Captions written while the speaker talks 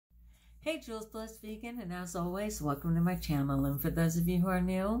Hey, Jules Blessed Vegan, and as always, welcome to my channel. And for those of you who are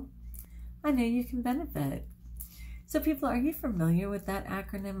new, I know you can benefit. So people, are you familiar with that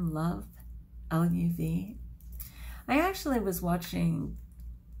acronym LUV? L-U-V? I actually was watching,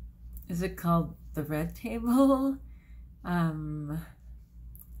 is it called The Red Table?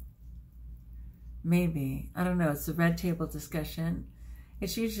 Maybe. I don't know. It's the Red Table discussion.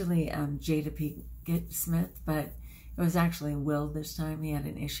 It's usually Jada Pinkett Smith, but it was actually Will this time. He had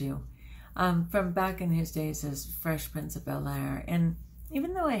an issue. From back in his days as Fresh Prince of Bel-Air. And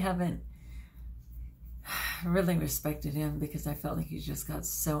even though I haven't really respected him because I felt like he just got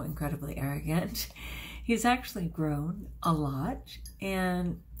so incredibly arrogant, he's actually grown a lot.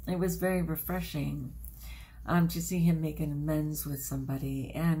 And it was very refreshing to see him make an amends with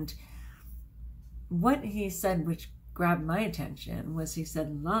somebody. And what he said, which grabbed my attention, was he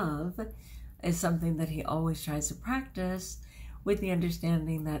said love is something that he always tries to practice, with the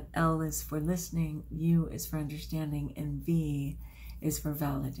understanding that L is for listening, U is for understanding, and V is for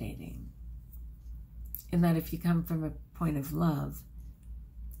validating. And that if you come from a point of love,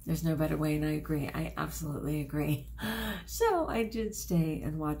 there's no better way, and I agree. I absolutely agree. So I did stay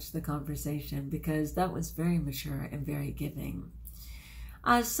and watch the conversation because that was very mature and very giving.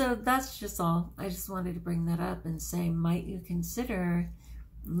 So that's just all. I just wanted to bring that up and say, might you consider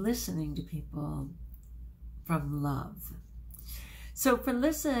listening to people from love? So for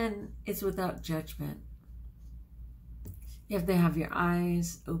listen, it's without judgment. You have to have your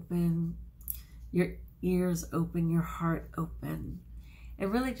eyes open, your ears open, your heart open,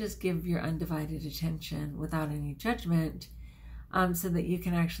 and really just give your undivided attention without any judgment, so that you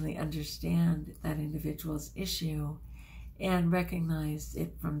can actually understand that individual's issue and recognize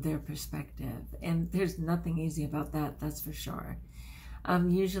it from their perspective. And there's nothing easy about that, that's for sure.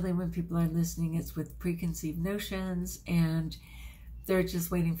 Usually when people are listening, it's with preconceived notions, and they're just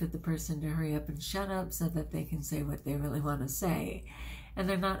waiting for the person to hurry up and shut up so that they can say what they really want to say. And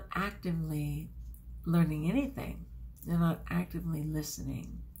they're not actively learning anything. They're not actively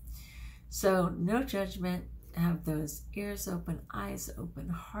listening. So no judgment. Have those ears open, eyes open,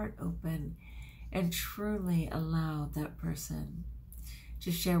 heart open, and truly allow that person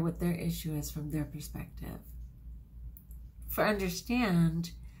to share what their issue is from their perspective. For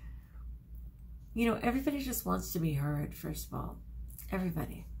understand, everybody just wants to be heard, first of all.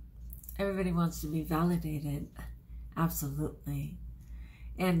 Everybody wants to be validated, absolutely.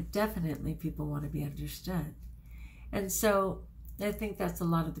 And definitely people want to be understood. And so I think that's a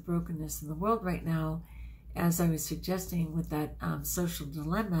lot of the brokenness in the world right now, as I was suggesting with that social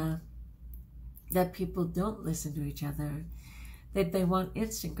dilemma, that people don't listen to each other, that they want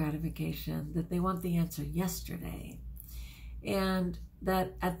instant gratification, that they want the answer yesterday, and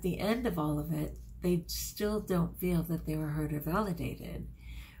that at the end of all of it, they still don't feel that they were heard or validated,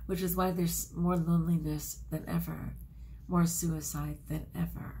 which is why there's more loneliness than ever, more suicide than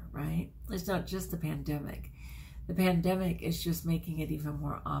ever, right? It's not just the pandemic. The pandemic is just making it even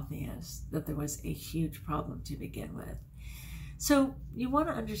more obvious that there was a huge problem to begin with. So you want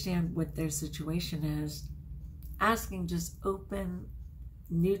to understand what their situation is, asking just open,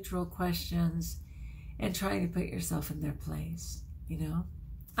 neutral questions, and trying to put yourself in their place,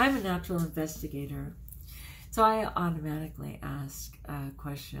 I'm a natural investigator, so I automatically ask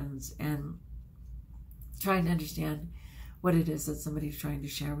questions and trying to understand what it is that somebody's trying to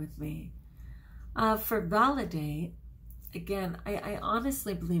share with me. For validate, again, I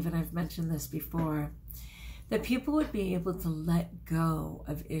honestly believe, and I've mentioned this before, that people would be able to let go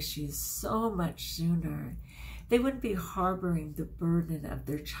of issues so much sooner. They wouldn't be harboring the burden of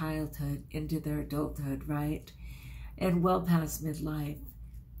their childhood into their adulthood, right? And well past midlife,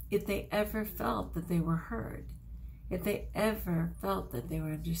 if they ever felt that they were heard, if they ever felt that they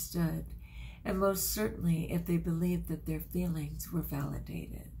were understood, and most certainly if they believed that their feelings were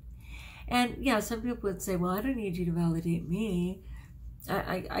validated. And yeah, some people would say, well, I don't need you to validate me.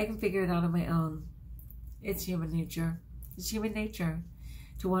 I can figure it out on my own. It's human nature. It's human nature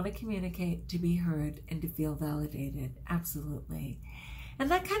to want to communicate, to be heard, and to feel validated. Absolutely. And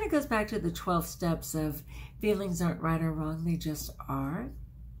that kind of goes back to the 12 steps of feelings aren't right or wrong, they just are.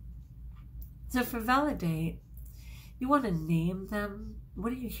 So for validate, you want to name them.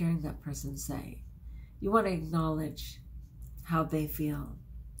 What are you hearing that person say? You want to acknowledge how they feel.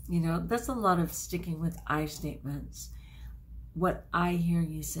 That's a lot of sticking with I statements. What I hear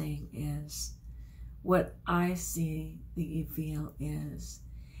you saying is, what I see that you feel is.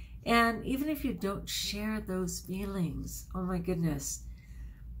 And even if you don't share those feelings, oh my goodness,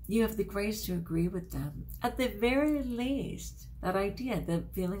 you have the grace to agree with them. At the very least, that idea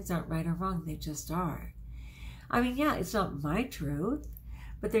that feelings aren't right or wrong, they just are. I mean, yeah, it's not my truth,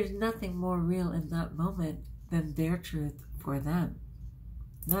 But there's nothing more real in that moment than their truth for them.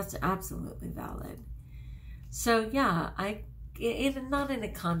 That's absolutely valid. So yeah, not in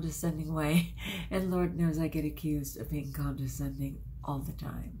a condescending way, and Lord knows I get accused of being condescending all the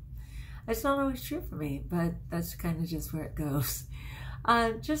time. It's not always true for me, but that's kind of just where it goes.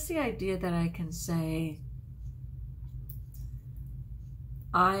 Just the idea that I can say,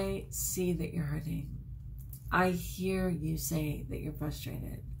 I see that you're hurting. I hear you say that you're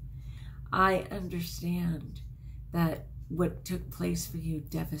frustrated. I understand that what took place for you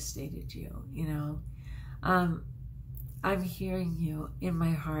devastated you, you know. I'm hearing you in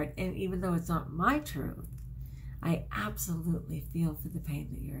my heart, and even though it's not my truth, I absolutely feel for the pain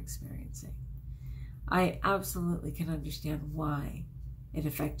that you're experiencing. I absolutely can understand why it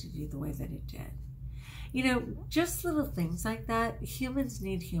affected you the way that it did. You know, just little things like that. Humans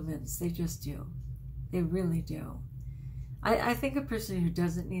need humans. They just do. They really do. I think a person who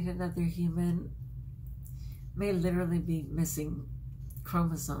doesn't need another human may literally be missing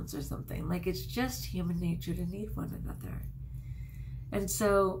chromosomes or something. Like, it's just human nature to need one another. And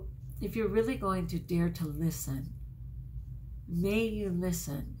so, if you're really going to dare to listen, may you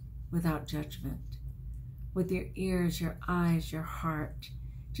listen without judgment, with your ears, your eyes, your heart,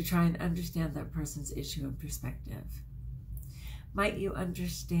 to try and understand that person's issue and perspective. Might you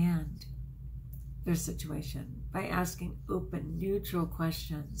understand their situation by asking open, neutral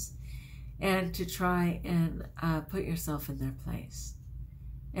questions, and to try and put yourself in their place.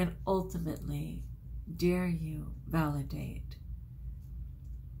 And ultimately, dare you validate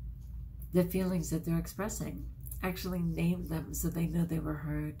the feelings that they're expressing. Actually name them so they know they were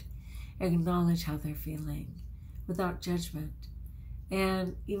heard. Acknowledge how they're feeling without judgment.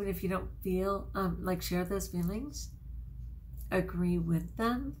 And even if you don't feel like share those feelings, agree with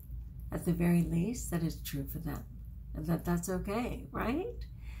them at the very least that it's true for them and that that's okay, right?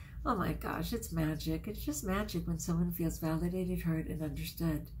 Oh my gosh, it's magic. It's just magic when someone feels validated, heard, and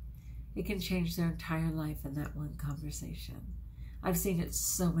understood. It can change their entire life in that one conversation. I've seen it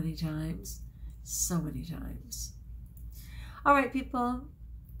so many times, so many times. All right, people,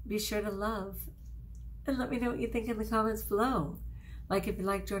 be sure to love and let me know what you think in the comments below. Like if you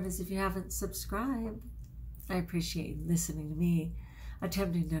like, join us if you haven't subscribed. I appreciate you listening to me,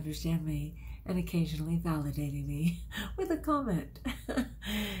 attempting to understand me, and occasionally validating me with a comment.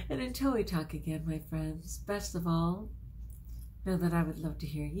 And until we talk again, my friends, best of all, know that I would love to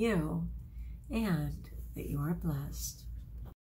hear you and that you are blessed.